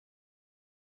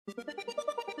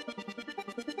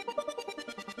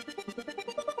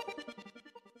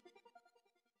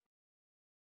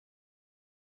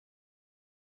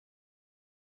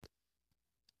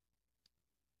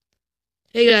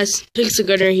Hey guys, Pixel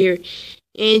Gunner here,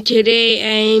 and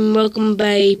today I'm welcomed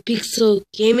by Pixel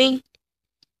Gaming.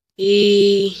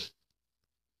 This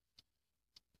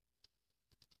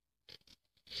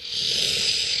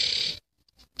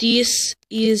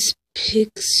is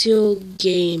Pixel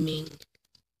Gaming.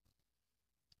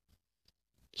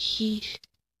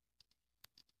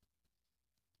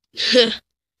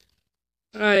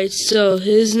 Alright, so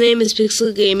his name is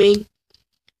Pixel Gaming.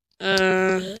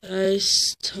 I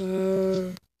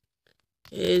started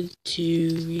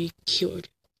to record.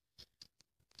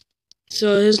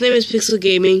 So his name is Pixel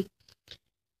Gaming,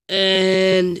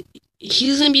 and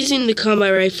he's gonna be using the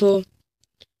combat rifle.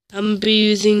 I'm gonna be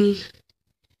using.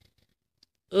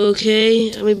 I'm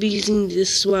gonna be using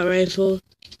this SWAT rifle.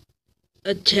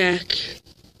 Attack.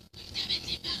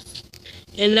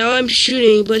 And now I'm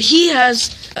shooting, but he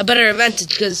has a better advantage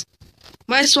because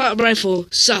my SWAT rifle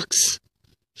sucks.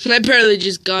 And I barely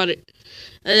just got it.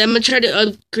 I'm gonna try to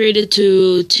upgrade it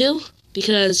to 2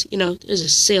 because, you know, there's a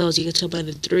sale, as you can tell by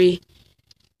the 3.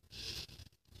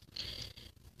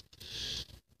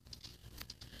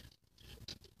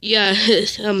 Yeah,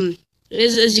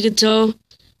 as you can tell,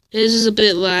 his is a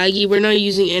bit laggy. We're not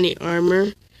using any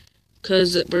armor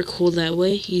because we're cool that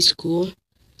way. He's cool.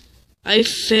 I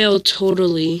failed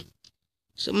totally,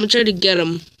 so I'm gonna try to get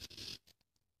him.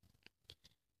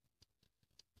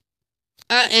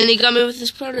 And he got me with his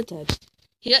prototype.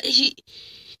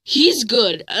 He's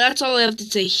good. That's all I have to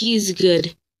say. He's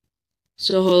good.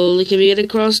 So holy, can we get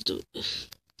across?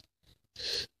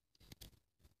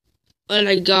 And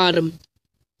I got him.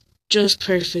 Just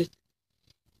perfect.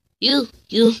 You.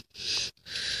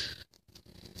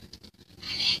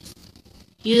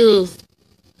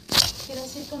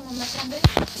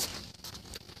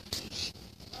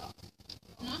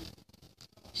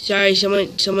 Sorry,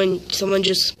 someone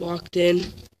just walked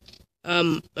in.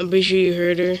 I'm pretty sure you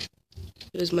heard her.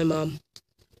 It was my mom.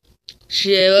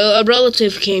 A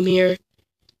relative came here,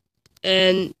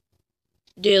 and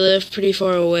they live pretty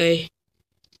far away.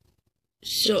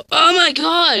 So, oh my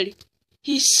god!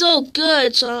 He's so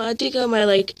good! So I think I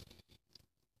might,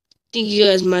 think you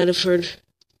guys might have heard.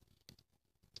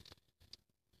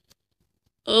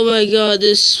 Oh my god,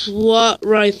 this SWAT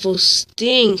rifle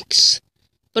stinks.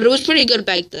 But it was pretty good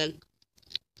back then.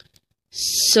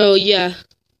 So, yeah.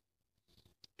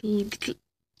 Oh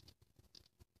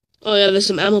yeah, there's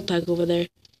some ammo pack over there.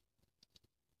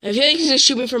 I feel like he's gonna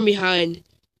shoot me from behind.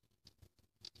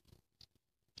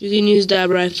 You can use that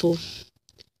rifle.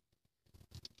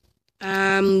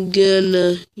 I'm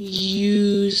gonna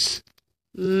use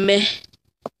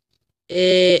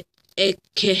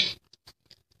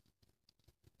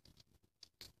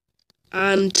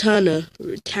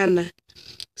Tana.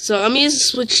 So I'm gonna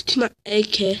switch to my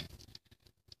AK.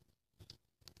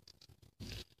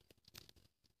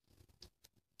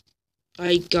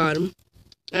 I got him.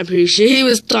 I'm pretty sure he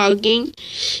was talking.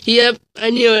 Yep, I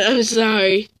knew it. I'm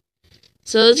sorry.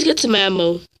 So let's get some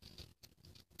ammo.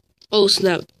 Oh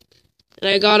snap. And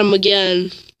I got him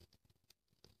again.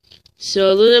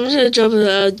 So I'm just gonna jump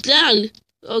down.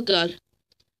 Oh god.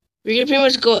 We can pretty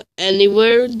much go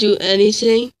anywhere, do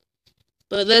anything.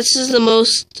 But this is the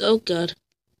most. Oh god.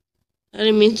 I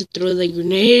didn't mean to throw the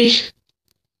grenade.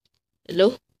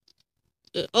 Hello?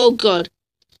 Oh god.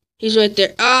 He's right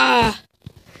there. Ah!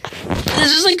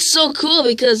 This is so cool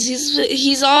because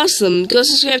he's awesome. Go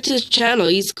subscribe to his channel.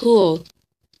 He's cool.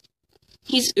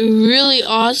 He's really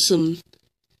awesome.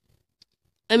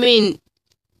 I mean,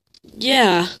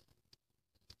 yeah.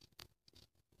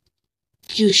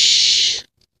 Phew.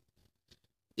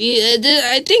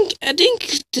 I think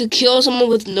to kill someone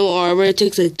with no armor it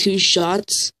takes 2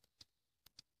 shots.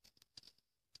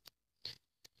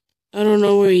 I don't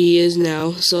know where he is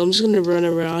now, so I'm just gonna run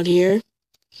around here.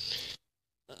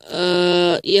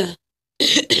 Yeah.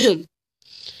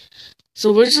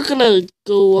 So we're just gonna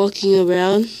go walking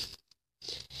around.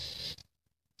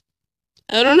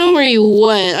 I don't know where he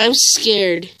went. I'm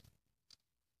scared.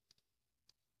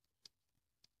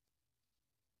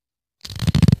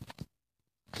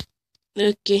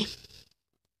 Okay.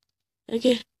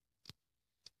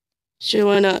 Sure,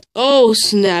 why not? Oh,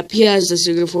 snap. He has the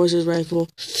Secret Forces rifle.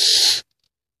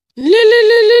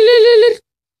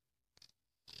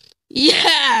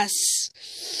 Yes!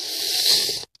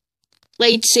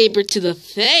 Lightsaber to the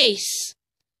face.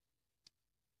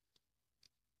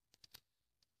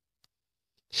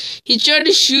 He tried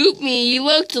to shoot me. He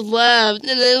looked left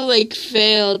and then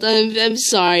failed. I'm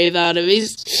sorry about him.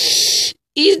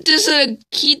 He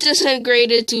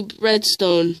disintegrated to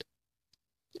redstone.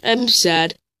 I'm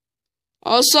sad.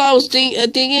 Also, I was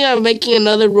thinking of making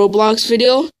another Roblox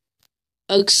video,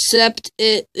 except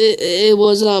it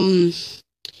was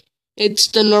It's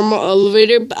the normal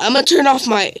elevator, but I'm gonna turn off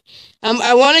my.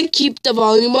 I want to keep the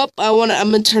volume up. I'm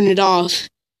gonna turn it off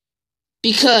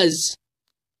because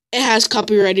it has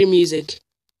copyrighted music.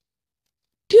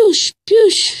 Poosh,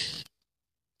 poosh.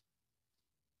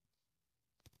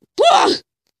 Wah!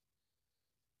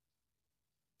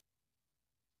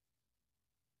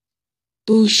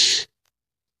 Boosh.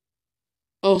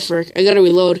 Oh frick! I gotta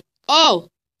reload. Oh,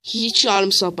 he shot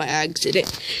himself by accident.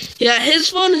 Yeah, his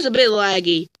phone is a bit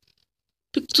laggy.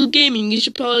 Pixel Gaming, you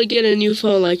should probably get a new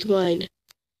phone like mine.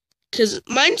 Cause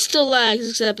mine still lags,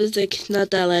 except it's like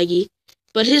not that laggy.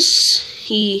 But at least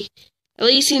he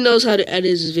knows how to edit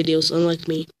his videos, unlike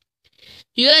me.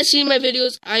 You guys see my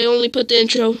videos? I only put the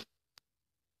intro.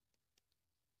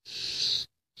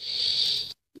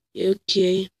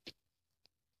 Okay.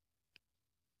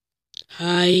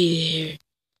 Hi there.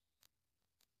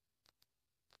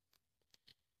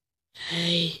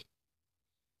 Hey.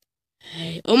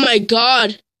 Hey. Oh my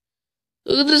god!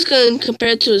 Look at this gun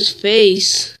compared to his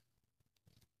face.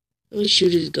 Let me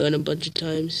shoot his gun a bunch of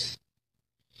times.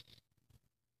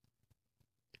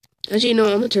 Actually, no,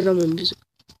 I'm gonna turn on my music.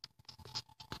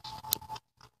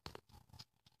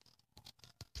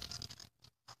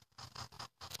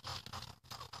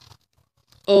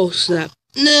 Oh, snap.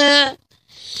 Nah!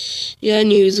 Yeah, I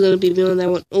knew he was gonna be me on that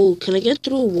one. Oh, can I get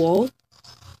through a wall?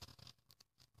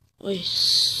 Oh,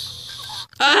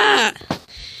 ah!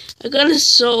 A gun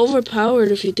is so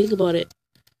overpowered if you think about it.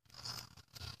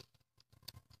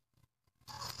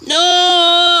 No!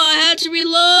 I had to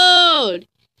reload!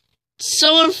 It's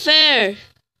so unfair.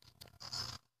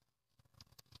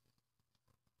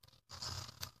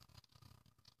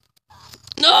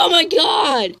 Oh my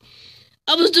god!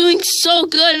 I was doing so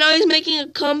good, now he's making a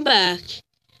comeback.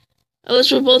 I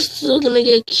wish we're both still gonna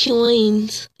get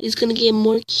coins. He's gonna get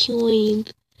more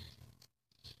coins.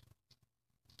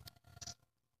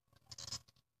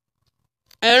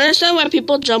 I understand why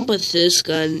people jump with this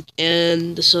gun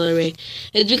and the solar ray.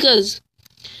 It's because,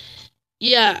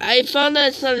 yeah, I found that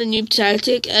it's not a noob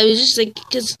tactic. I was just like,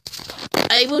 because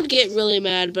I would get really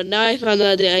mad, but now I found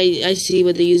out that I see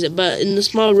what they use it. But in the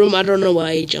small room, I don't know why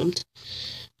I jumped.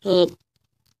 I'm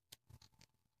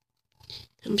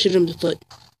shooting him in the foot.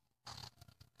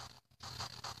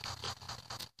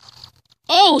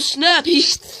 Oh, snap!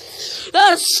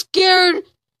 That scared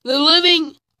the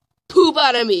living poop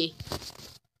out of me.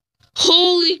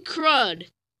 Holy crud.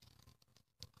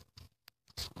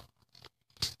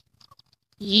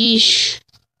 Yeesh.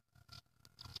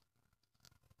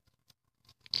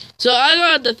 So I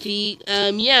got defeat.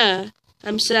 Yeah.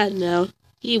 I'm sad now.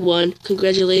 He won.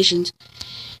 Congratulations.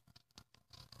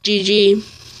 GG.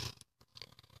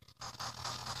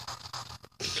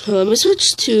 Let me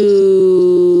switch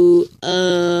to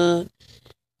the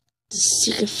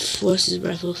Secret Forces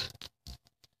rifle.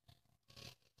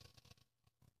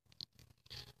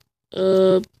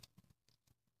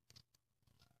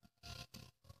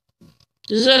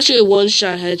 This is actually a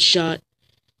one-shot headshot.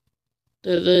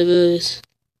 This.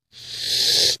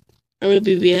 I'm gonna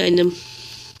be behind him.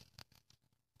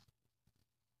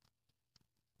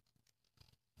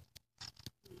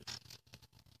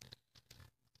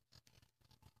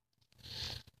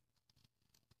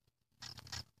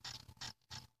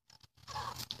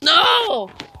 No!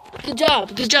 Good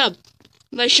job, good job.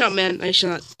 Nice shot, man. Nice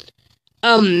shot.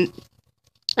 I'm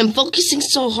focusing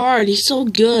so hard. He's so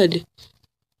good.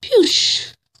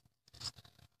 Poosh.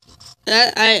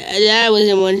 That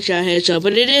wasn't one shot headshot,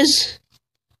 but it is.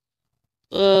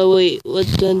 Wait,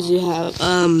 what guns do you have?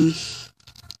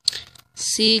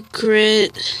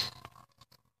 Secret.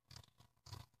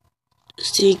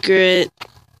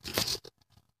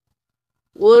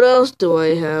 What else do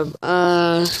I have?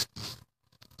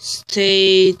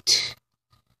 State.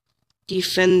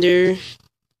 Defender.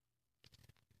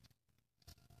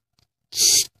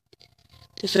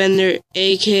 Defender,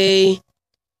 AK,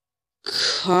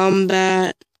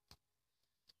 combat.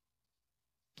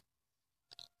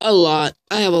 A lot.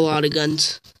 I have a lot of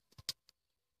guns.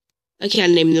 I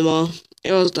can't name them all.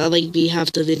 Or else I'll like be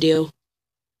half the video.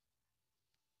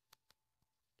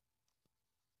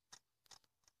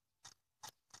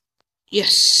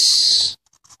 Yes.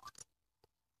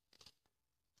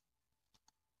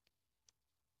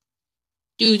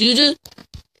 Do do do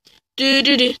do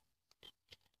do do.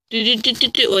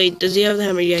 Wait, does he have the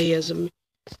hammer? Yeah, he has him.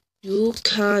 You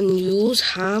can use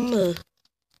hammer.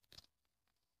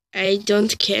 I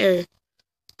don't care.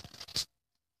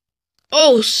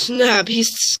 Oh snap! He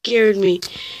scared me.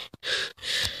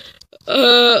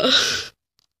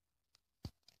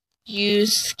 You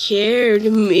scared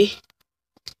me.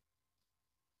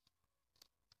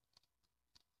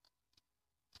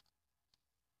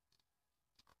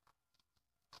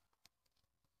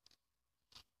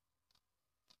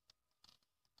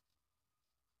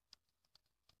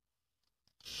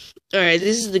 Alright,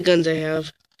 this is the guns I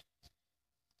have.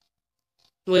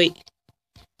 Wait.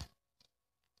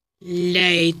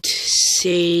 Lightsaber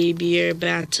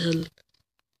battle.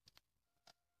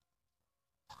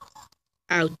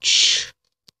 Ouch.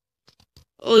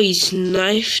 Oh, he's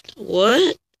knifed.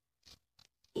 What?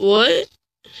 What?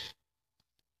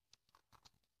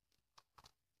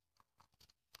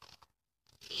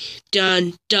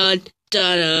 Dun dun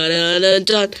dun dun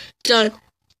dun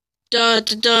dun dun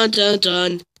dun dun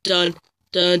dun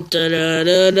dun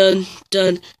dun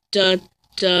dun dun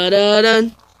dun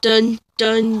dun dun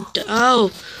dun dun.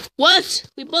 Oh, what?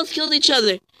 We both killed each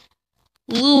other.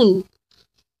 Leo.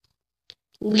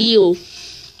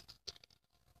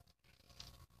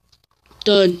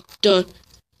 Dun dun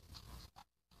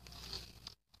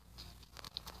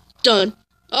dun.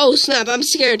 Oh snap! I'm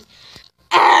scared.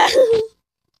 Ah!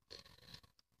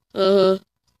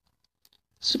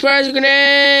 Surprise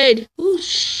grenade!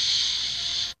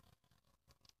 Whoosh.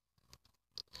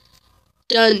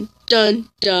 Dun, dun,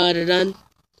 dun, dun.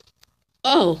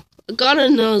 Oh, I got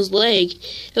it on his leg.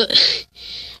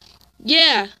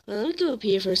 Yeah, let me go up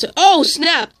here for a second. Oh,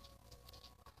 snap!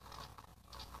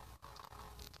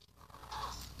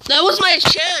 That was my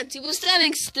chance. He was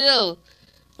standing still.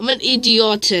 I'm an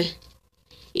idiote.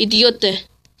 Idiote.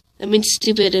 I mean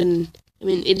stupid and I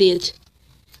mean idiot.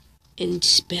 In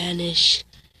Spanish.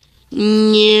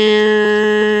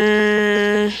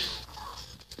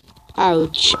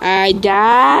 Ouch. I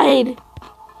died.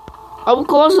 Up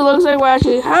close, it looks like we're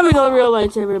actually having a real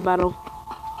lightsaber battle.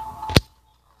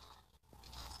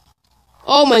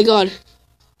 Oh my god.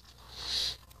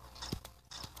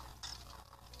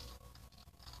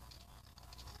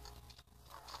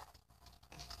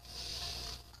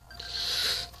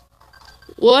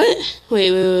 What?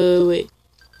 Wait.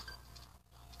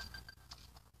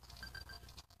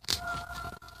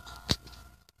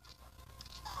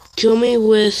 Kill me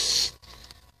with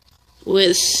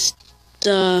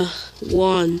the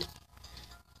wand.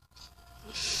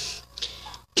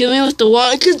 Kill me with the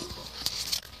wand,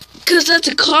 cause that's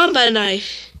a combat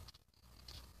knife.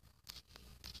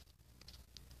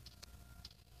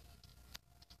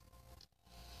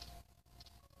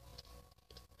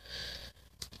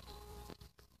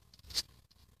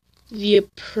 The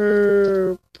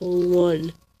purple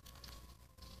one.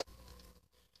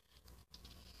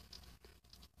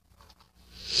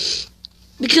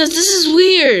 Because this is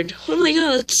weird. Oh my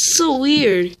god, that's so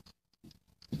weird.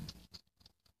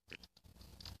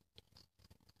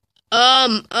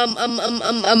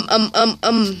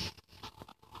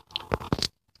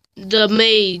 The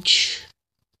mage.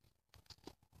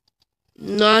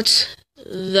 Not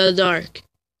the dark.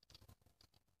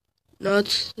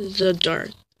 Not the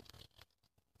dark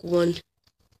one.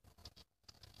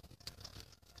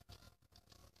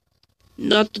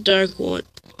 Not the dark one.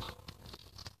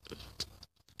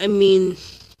 I mean,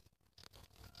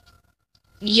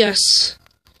 yes,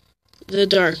 the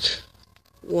dark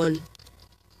one,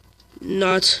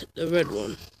 not the red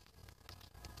one.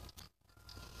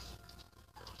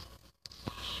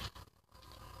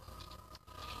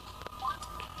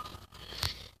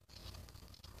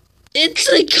 It's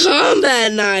a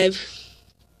combat knife.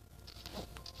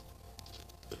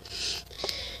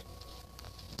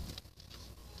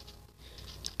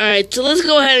 Alright, so let's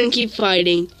go ahead and keep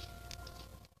fighting.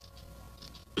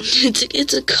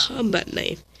 It's a combat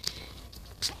knife.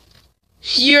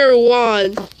 Your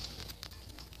wand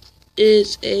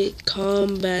is a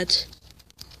combat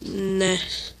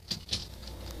knife.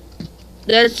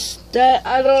 That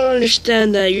I don't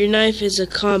understand that. Your knife is a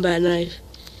combat knife.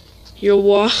 Your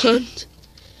wand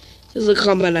is a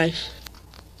combat knife.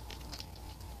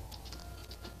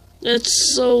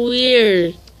 That's so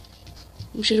weird.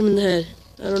 I'm shoot him in the head.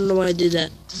 I don't know why I did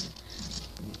that.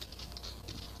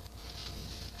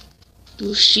 Do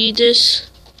you see this?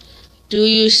 Do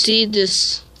you see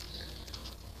this?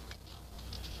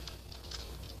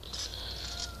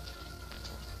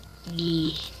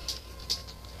 Yeah.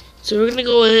 So we're gonna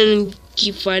go ahead and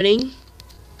keep fighting.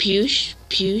 Push.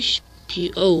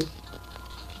 Oh.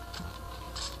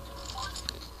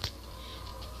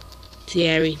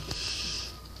 Scary.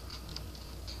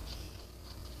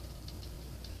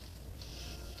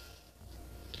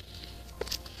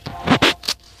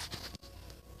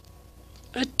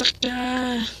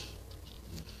 Ataka.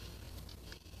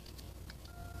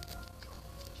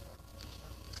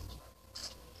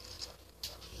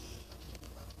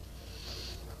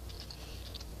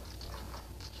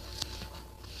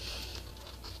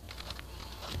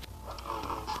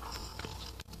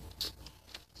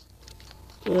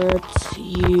 Let's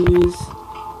use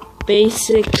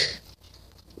basic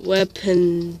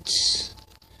weapons.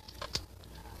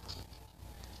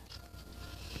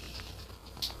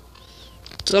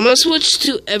 So I'm gonna switch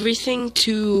to everything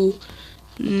to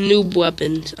noob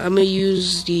weapons. I'm gonna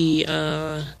use the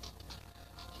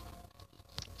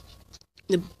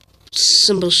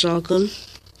simple shotgun.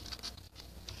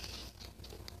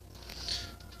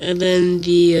 And then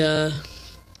the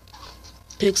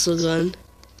pixel gun.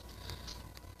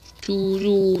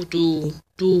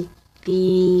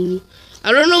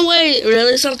 I don't know why it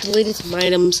really stopped deleting some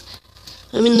items.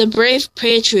 I mean, the Brave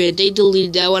Patriot, they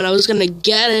deleted that one. I was gonna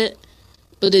get it,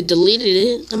 but they deleted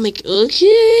it. I'm like,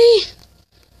 okay,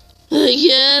 I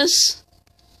guess.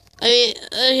 I mean,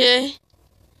 okay.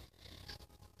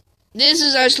 This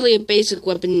is actually a basic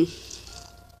weapon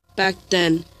back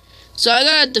then. So I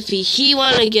gotta defeat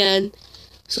He-1 again.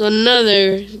 So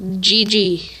another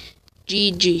GG.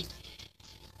 GG.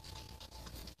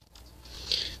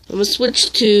 I'm gonna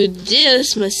switch to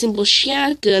this, my simple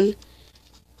shotgun.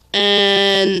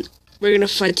 And we're gonna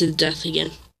fight to the death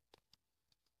again.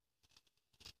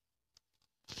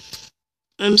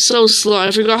 I'm so slow. I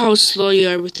forgot how slow you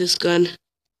are with this gun.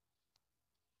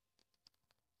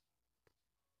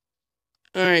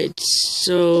 Alright,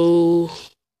 so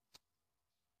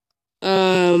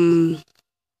I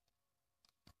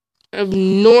have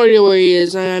no idea where he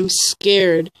is, and I'm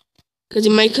scared. Because he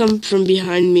might come from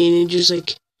behind me and just,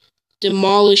 like,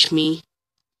 demolish me.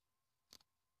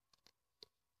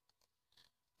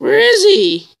 Where is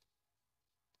he?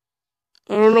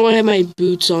 I don't know why I have my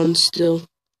boots on still.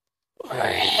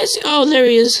 Where is he? Oh, there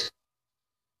he is.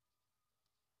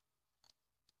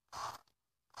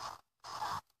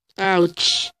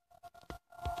 Ouch.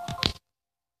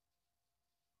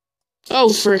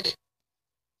 Oh, frick.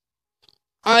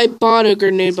 I bought a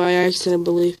grenade by accident, I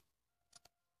believe.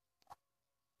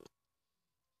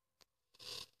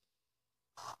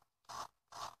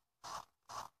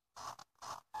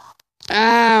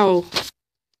 Ow.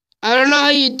 I don't know how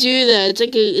you do that. It's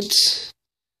like it's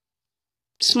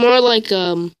more like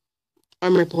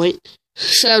armor point.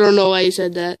 So I don't know why you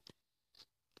said that.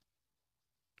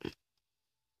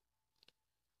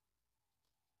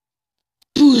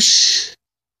 Boosh.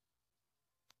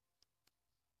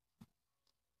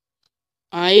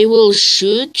 I will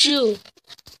shoot you.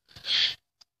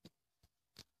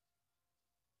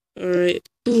 Alright,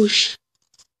 boosh.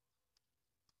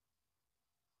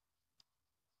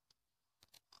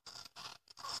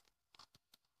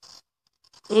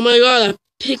 Oh my god, that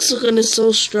pixel gun is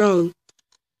so strong.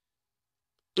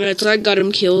 Alright, so I got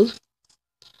him killed.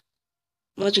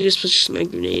 I'm about to just push my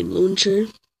grenade launcher.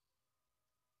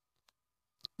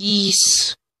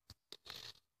 Yeesh.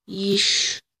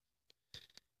 Yeesh.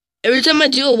 Every time I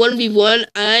do a 1v1,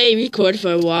 I record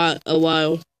for a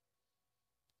while.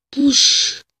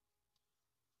 Push.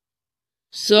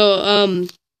 So,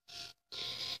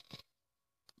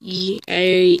 yeah,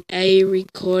 I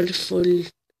record for a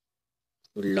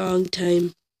long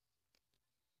time.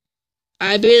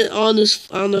 I've been on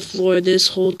the floor this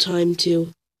whole time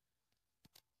too.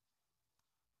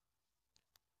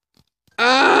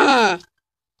 Ah!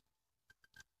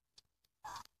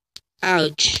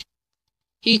 Ouch.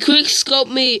 He quick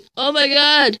scoped me. Oh my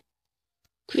god.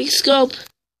 Quick scope.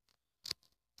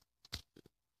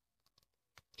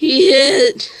 He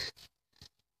hit.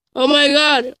 Oh my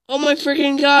god. Oh my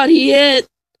freaking god. He hit.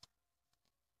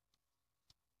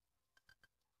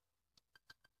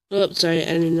 Oh, sorry.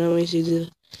 I didn't know what he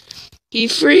did. He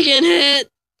freaking hit.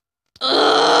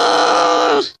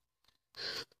 Oh!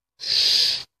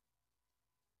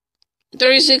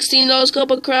 316 no scope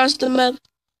across the map.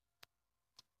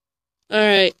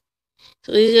 Alright.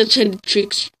 So he's gonna try to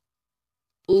trick.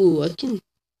 Ooh, I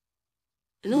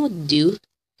know what to do.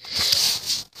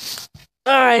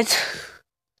 Alright.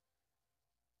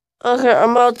 Okay,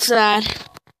 I'm outside.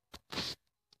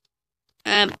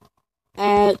 I'm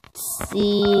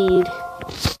outside.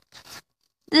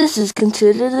 This is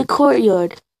considered a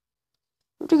courtyard.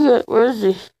 Where is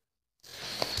he?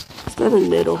 It's not in the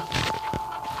middle.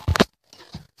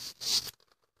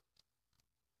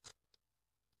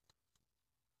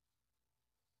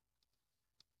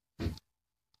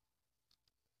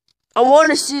 I want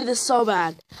to see this so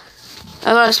bad.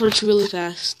 I gotta switch really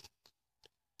fast.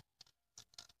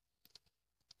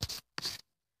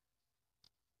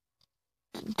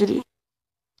 Did he?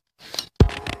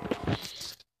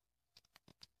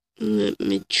 Let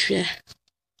me try.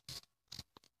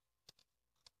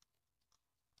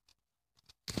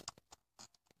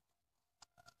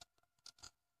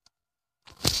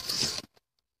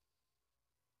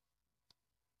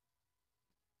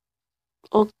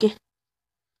 Okay.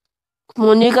 Come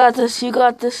on, you got this, you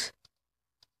got this.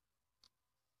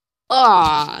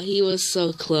 Ah, he was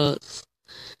so close.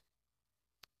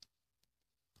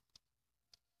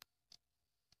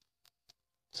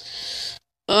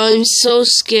 I'm so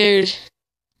scared.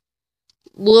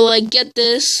 Will I get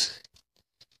this?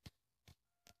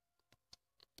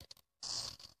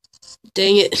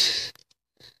 Dang it.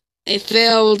 I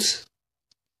failed.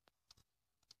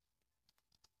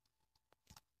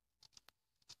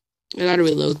 I gotta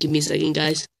reload. Give me a second,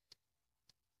 guys.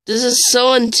 This is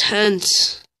so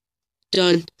intense.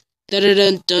 Dun. Dun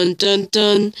dun dun dun.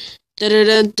 Dun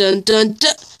dun dun dun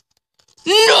dun.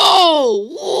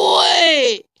 No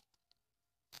way!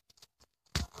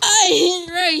 I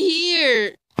hit right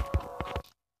here.